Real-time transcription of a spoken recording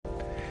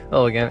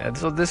Hello again.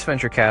 So this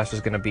VentureCast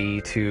is going to be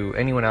to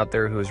anyone out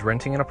there who is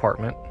renting an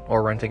apartment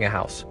or renting a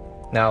house.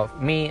 Now,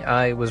 me,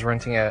 I was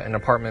renting an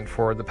apartment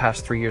for the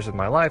past 3 years of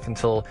my life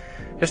until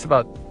just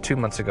about 2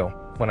 months ago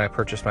when I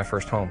purchased my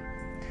first home.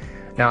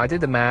 Now, I did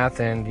the math,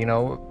 and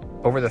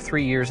over the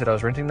 3 years that I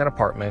was renting that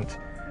apartment,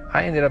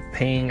 I ended up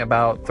paying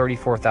about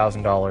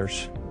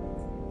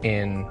 $34,000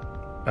 in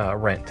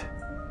rent.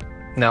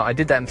 Now, I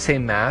did that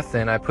same math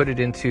and I put it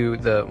into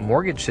the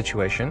mortgage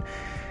situation.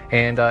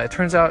 And it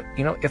turns out,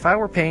 if I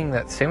were paying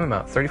that same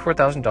amount,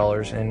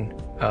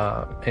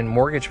 $34,000 in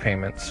mortgage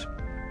payments,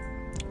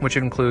 which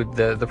would include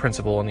the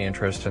principal and the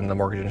interest and the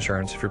mortgage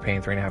insurance if you're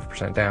paying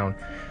 3.5% down,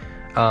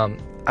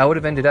 I would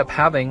have ended up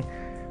having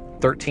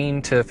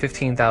 $13,000 to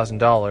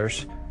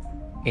 $15,000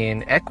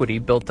 in equity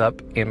built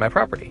up in my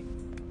property.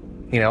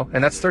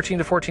 And that's $13,000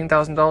 to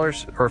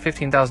 $14,000 or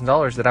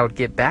 $15,000 that I would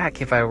get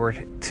back if I were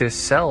to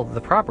sell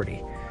the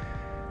property,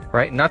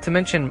 right? Not to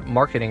mention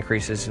market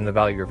increases in the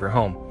value of your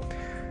home.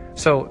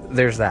 So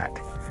there's that.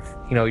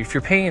 If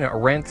you're paying a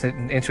rent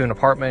into an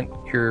apartment,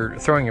 you're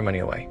throwing your money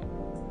away.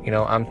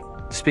 I'm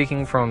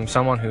speaking from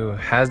someone who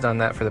has done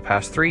that for the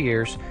past 3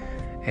 years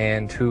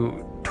and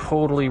who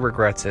totally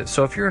regrets it.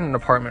 So if you're in an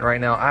apartment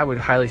right now, I would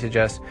highly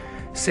suggest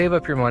save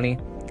up your money,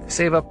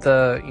 save up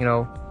the,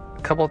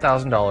 couple of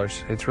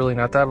 $1,000s. It's really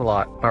not that a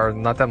lot, or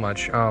not that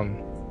much.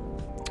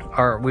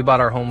 We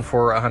bought our home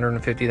for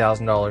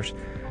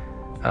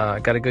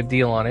 $150,000. Got a good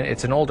deal on it.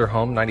 It's an older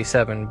home,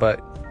 97,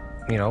 but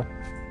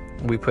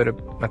we put a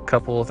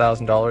couple of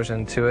 $1,000s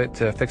into it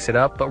to fix it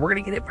up, but we're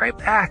going to get it right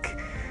back,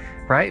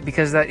 right?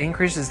 Because that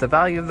increases the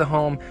value of the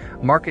home.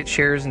 Market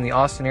shares in the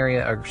Austin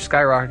area are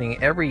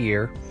skyrocketing every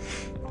year.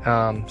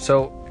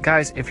 So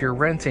guys, if you're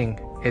renting,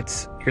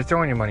 you're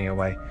throwing your money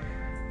away.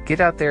 Get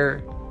out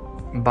there,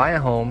 buy a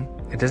home.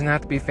 It doesn't have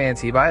to be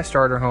fancy. Buy a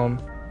starter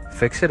home,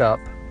 fix it up.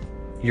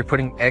 You're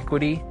putting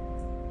equity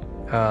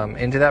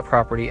into that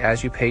property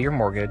as you pay your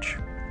mortgage.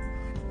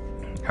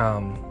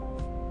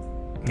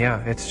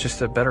 Yeah, it's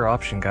just a better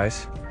option,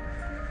 guys.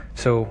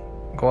 So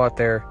go out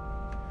there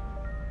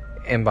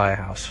and buy a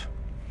house.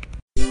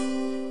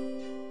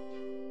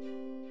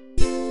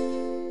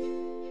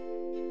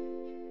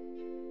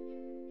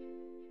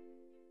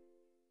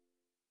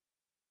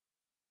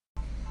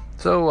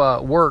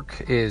 So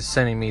work is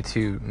sending me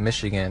to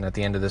Michigan at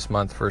the end of this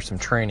month for some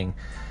training.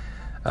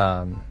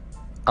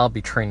 I'll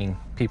be training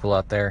people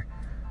out there,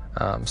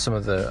 some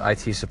of the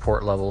IT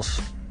support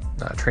levels,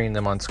 training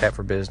them on Skype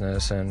for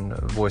Business and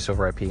voice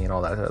over IP and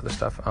all that other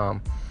stuff.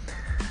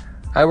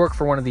 I work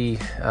for one of the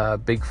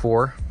big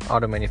four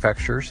auto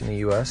manufacturers in the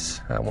U.S.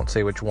 I won't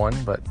say which one,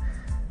 but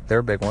they're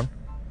a big one.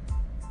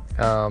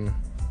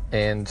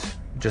 And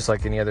just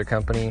like any other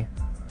company,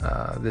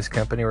 this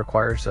company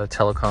requires a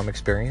telecom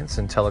experience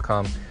and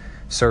telecom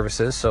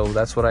services, so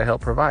that's what I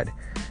help provide.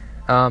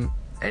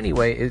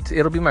 Anyway,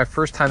 it'll be my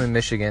first time in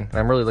Michigan, and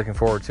I'm really looking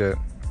forward to it,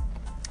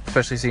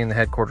 especially seeing the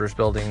headquarters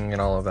building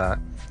and all of that.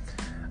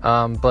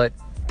 But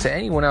to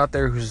anyone out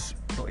there who's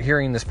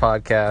hearing this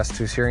podcast,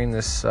 who's hearing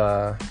this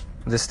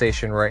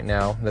station right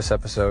now, this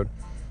episode,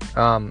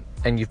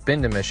 and you've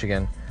been to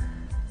Michigan,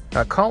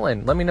 call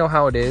in. Let me know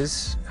how it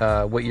is,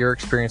 what your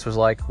experience was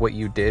like, what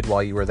you did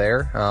while you were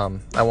there.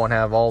 I won't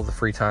have all the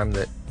free time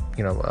that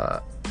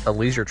a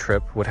leisure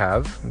trip would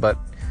have, but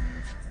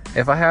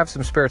if I have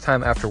some spare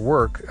time after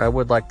work, I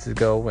would like to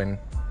go and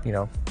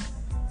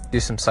do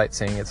some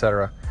sightseeing,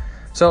 etc.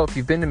 So if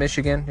you've been to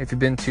Michigan, if you've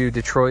been to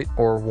Detroit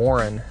or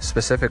Warren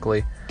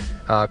specifically,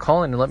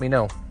 call in and let me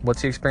know.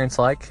 What's the experience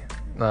like?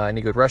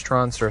 Any good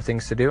restaurants or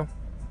things to do?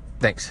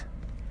 Thanks.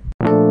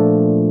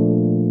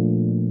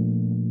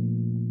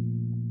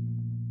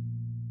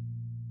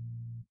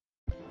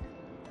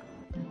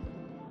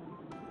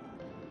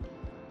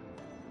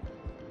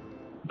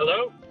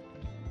 Hello?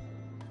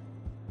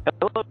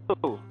 Hello.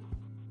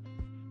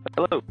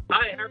 Hello.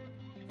 Hi,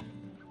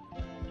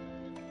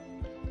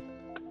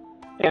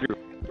 Andrew.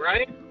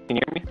 Brian? Can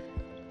you hear me?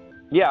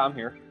 Yeah, I'm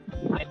here.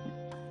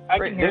 I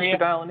Great. can hear Thanks you. for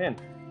dialing in.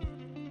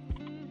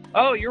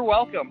 Oh, you're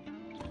welcome.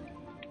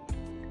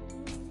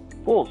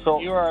 Cool. So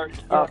You're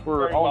for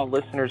very all welcome. the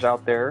listeners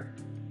out there,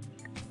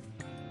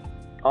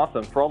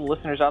 awesome. For all the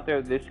listeners out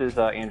there, this is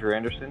Andrew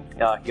Anderson.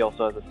 He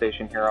also has a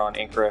station here on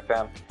Anchor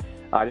FM.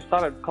 I just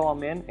thought I'd call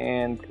him in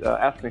and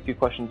ask him a few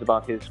questions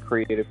about his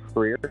creative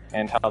career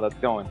and how that's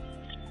going.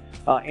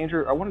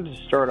 Andrew, I wanted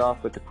to start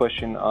off with the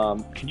question,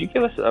 could you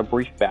give us a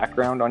brief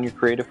background on your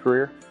creative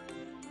career?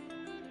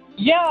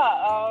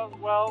 Yeah,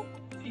 well,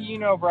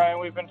 Brian,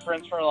 we've been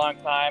friends for a long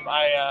time.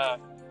 I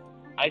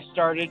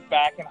started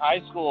back in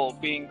high school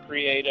being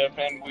creative,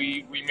 and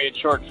we made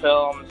short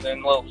films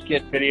and little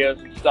skit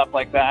videos and stuff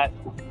like that.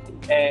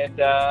 And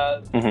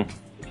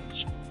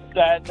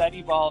that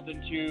evolved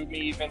into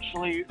me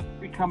eventually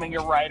becoming a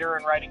writer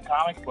and writing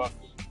comic books.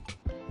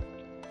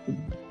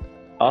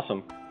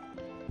 Awesome.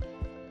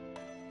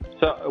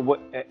 So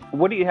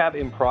what do you have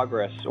in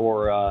progress,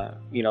 or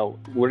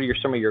what are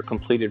some of your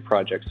completed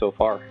projects so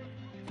far?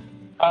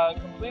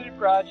 Completed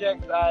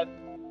projects.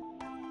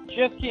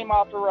 Just came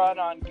off a run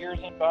on Gears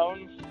and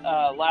Bones.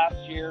 last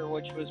year,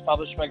 which was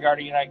published by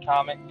Guardian Unite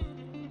Comics,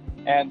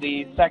 and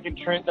the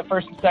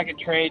first and second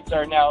trades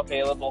are now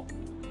available.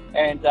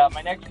 And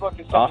my next book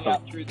is coming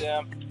out through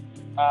them,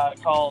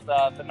 called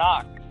The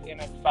Knox, and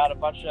it's about a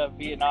bunch of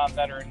Vietnam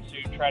veterans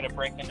who try to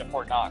break into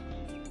Fort Knox.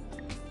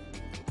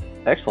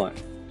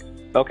 Excellent.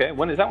 Okay,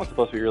 when is that one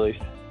supposed to be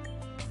released?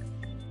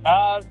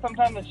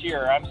 Sometime this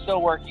year. I'm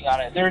still working on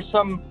it. There's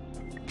some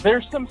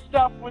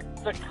stuff with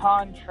the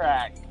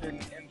contract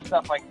and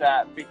stuff like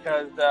that,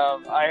 because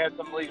I had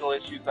some legal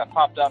issues that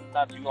popped up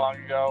not too long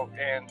ago,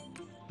 and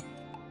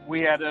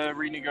we had to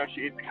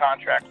renegotiate the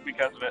contract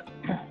because of it.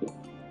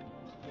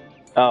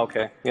 Oh,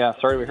 okay. Yeah,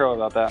 sorry to hear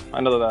about that.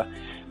 I know the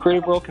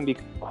creative world can be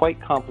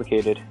quite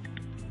complicated.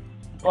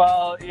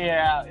 Well,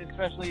 yeah,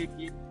 especially if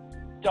you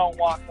don't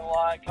walk the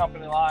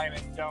company line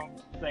and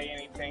don't say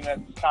anything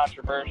that's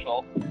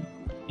controversial.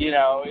 You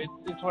know,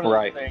 it's one of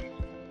those things.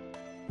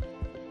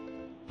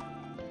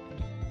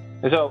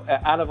 And so,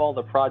 out of all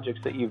the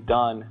projects that you've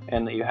done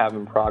and that you have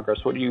in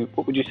progress, what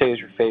would you say is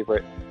your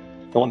favorite,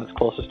 the one that's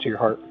closest to your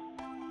heart?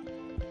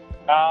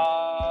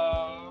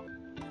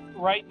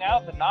 Right now,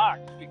 The Knox,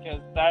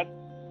 because that's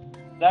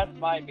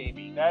my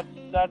baby. That's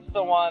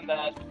the one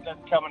that's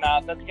coming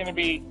out. That's going to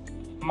be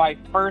my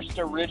first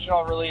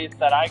original release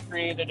that I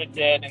created and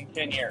did in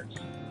 10 years.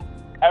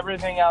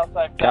 Everything else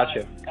I've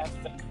done has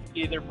been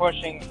either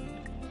pushing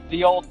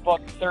the old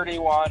book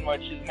 31,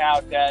 which is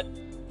now dead,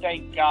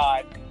 thank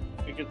God,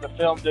 because the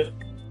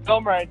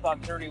film rights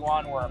on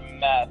 31 were a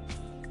mess.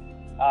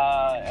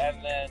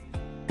 And then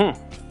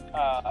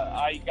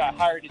I got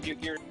hired to do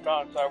Gears and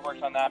Bones, so I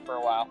worked on that for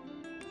a while.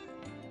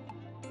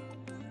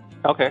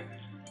 Okay,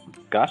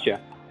 gotcha.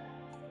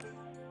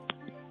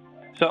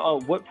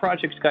 So, what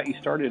projects got you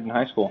started in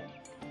high school?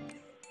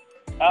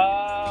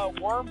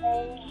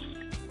 Wormholes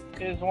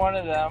is one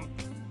of them,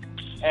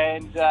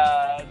 and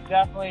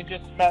definitely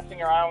just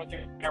messing around with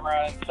your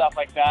camera and stuff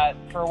like that.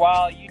 For a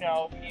while, you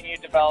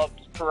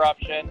developed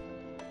Corruption,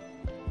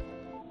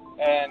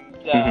 and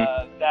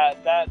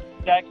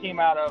that came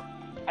out of,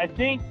 I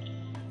think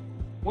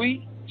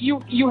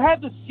you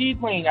had the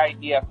seedling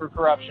idea for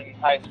Corruption in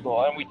high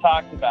school, and we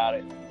talked about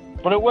it,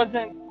 but it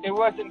wasn't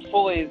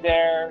fully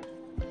there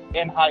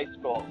in high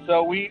school.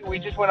 So we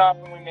just went off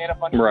and we made a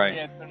bunch of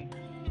skits, and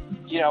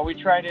we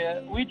tried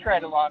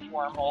to launch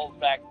Wormholes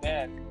back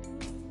then.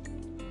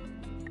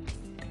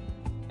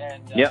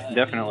 And yep,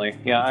 definitely.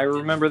 Yeah, I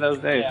remember those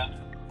days. Yeah.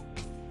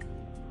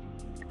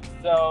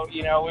 So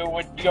we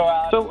would go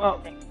out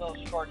and little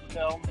short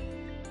films.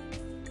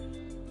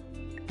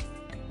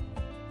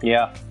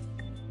 Yeah,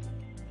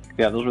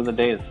 those were the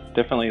days.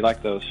 Definitely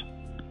like those.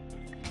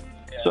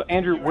 Yeah. So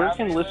Andrew, where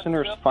can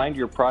listeners find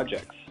your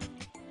projects?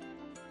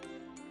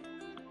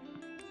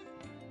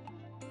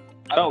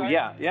 Oh,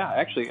 yeah,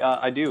 actually,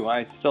 I do.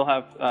 I still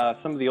have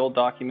some of the old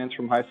documents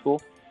from high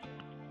school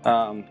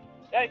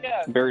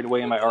buried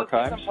away in my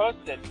archives. Let's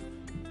get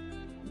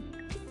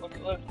some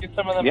posted. Let's get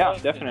some of them posted. Yeah,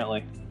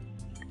 definitely.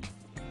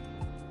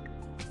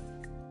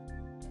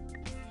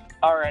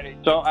 Alrighty.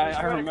 So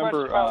I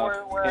remember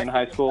where in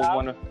high school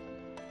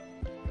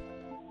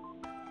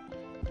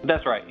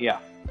That's right, yeah.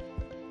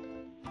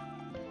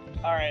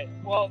 All right.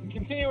 Well,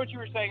 continue what you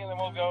were saying, and then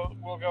we'll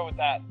go with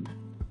that.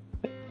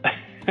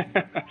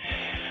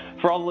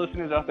 For all the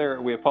listeners out there,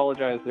 we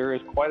apologize. There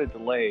is quite a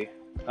delay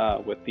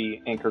with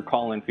the Anchor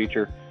call-in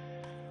feature.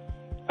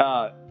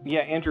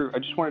 Andrew, I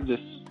just wanted to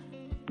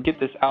get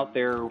this out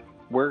there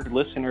where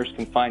listeners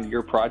can find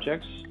your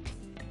projects.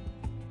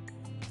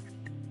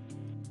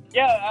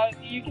 Yeah,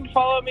 you can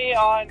follow me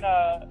on,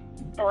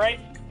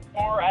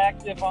 more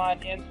active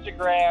on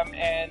Instagram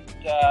and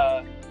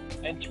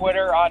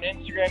Twitter. On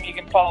Instagram, you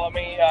can follow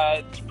me.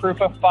 It's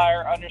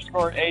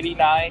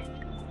proofoffire_89.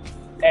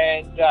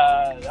 And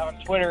on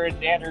Twitter, it's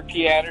Andrew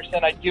P.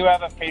 Anderson. I do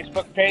have a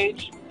Facebook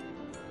page.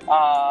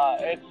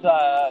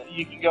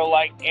 You can go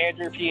like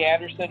Andrew P.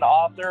 Anderson,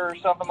 author, or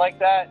something like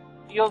that.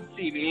 You'll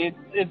see me.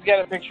 It's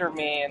got a picture of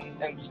me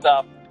and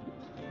stuff.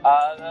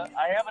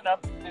 I haven't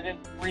updated it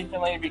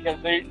recently because,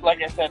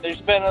 like I said,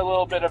 there's been a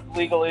little bit of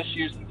legal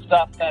issues and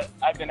stuff that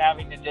I've been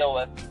having to deal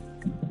with.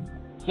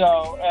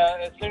 So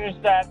as soon as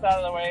that's out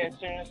of the way, as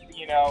soon as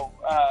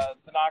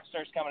the Knox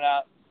starts coming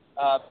out,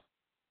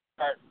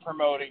 start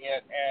promoting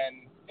it,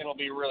 and it'll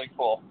be really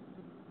cool.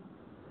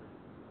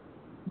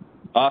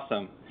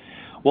 Awesome.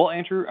 Well,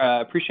 Andrew,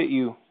 I appreciate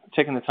you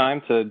taking the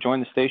time to join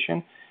the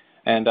station.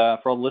 And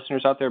for all the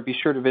listeners out there, be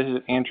sure to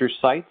visit Andrew's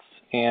sites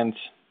and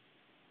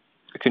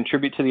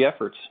contribute to the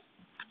efforts.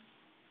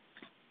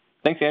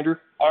 Thanks, Andrew.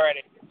 All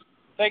righty.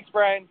 Thanks,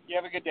 Brian. You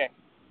have a good day.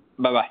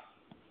 Bye-bye.